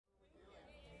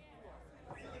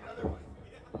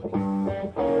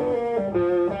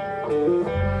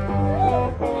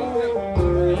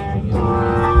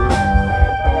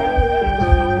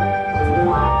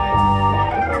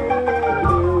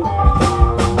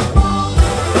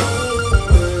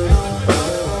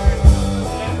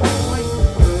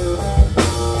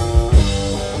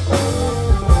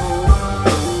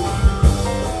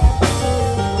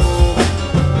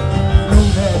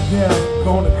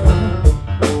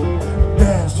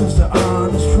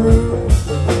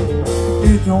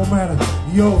no matter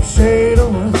your shade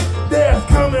of red, death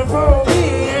coming for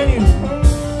me and you.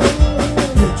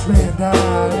 Rich man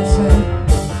died the same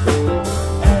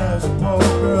as a poor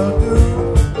girl do.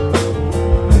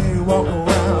 They walk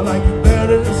around like you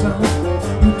better than some.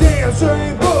 You damn sure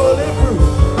ain't bulletproof.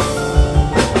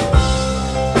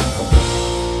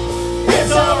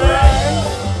 It's alright.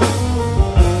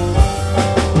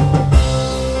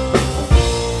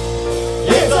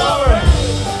 It's alright.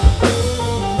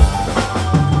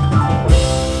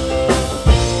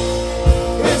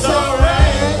 It's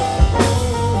alright.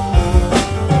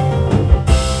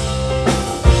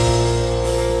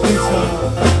 It's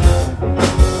alright.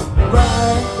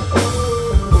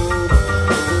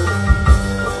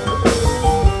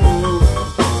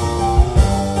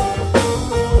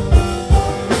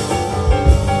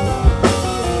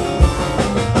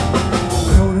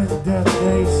 Know that death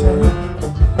they say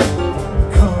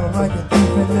come like a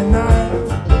thief in the night.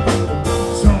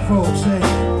 Some folks say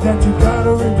that you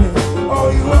gotta repent, or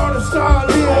you ought to start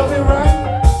living right.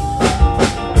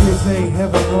 Is they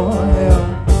heaven or hell?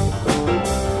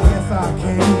 If I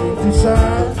can't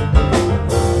decide,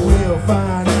 we'll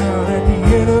find out at the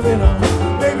end of it all.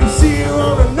 Maybe see you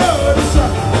on another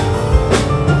side.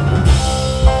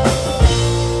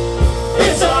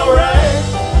 It's alright.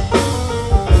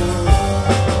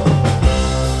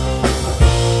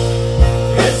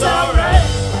 It's alright.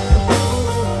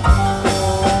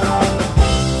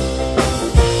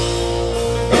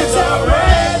 It's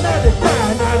alright. Not to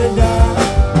die, not to die.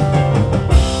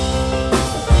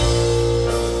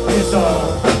 It's alright.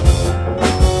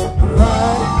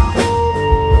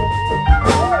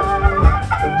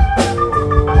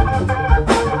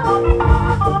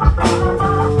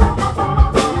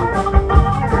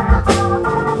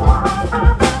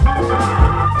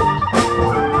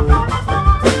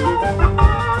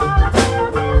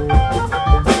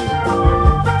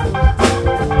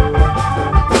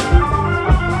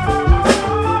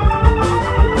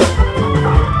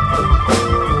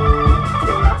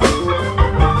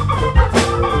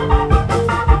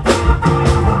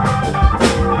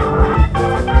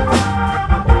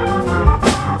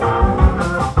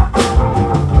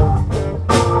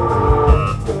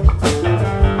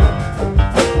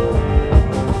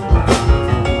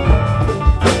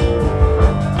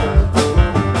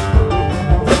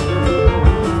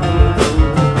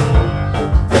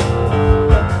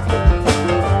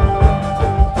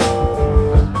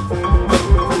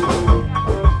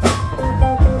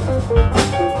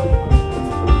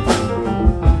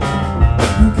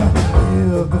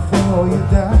 Before you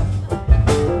die,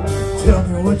 tell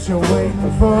me what you're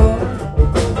waiting for.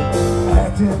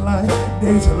 Acting like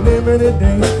days are limited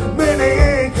days, man, they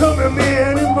ain't coming me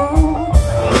anymore.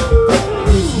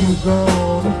 If you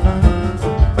gonna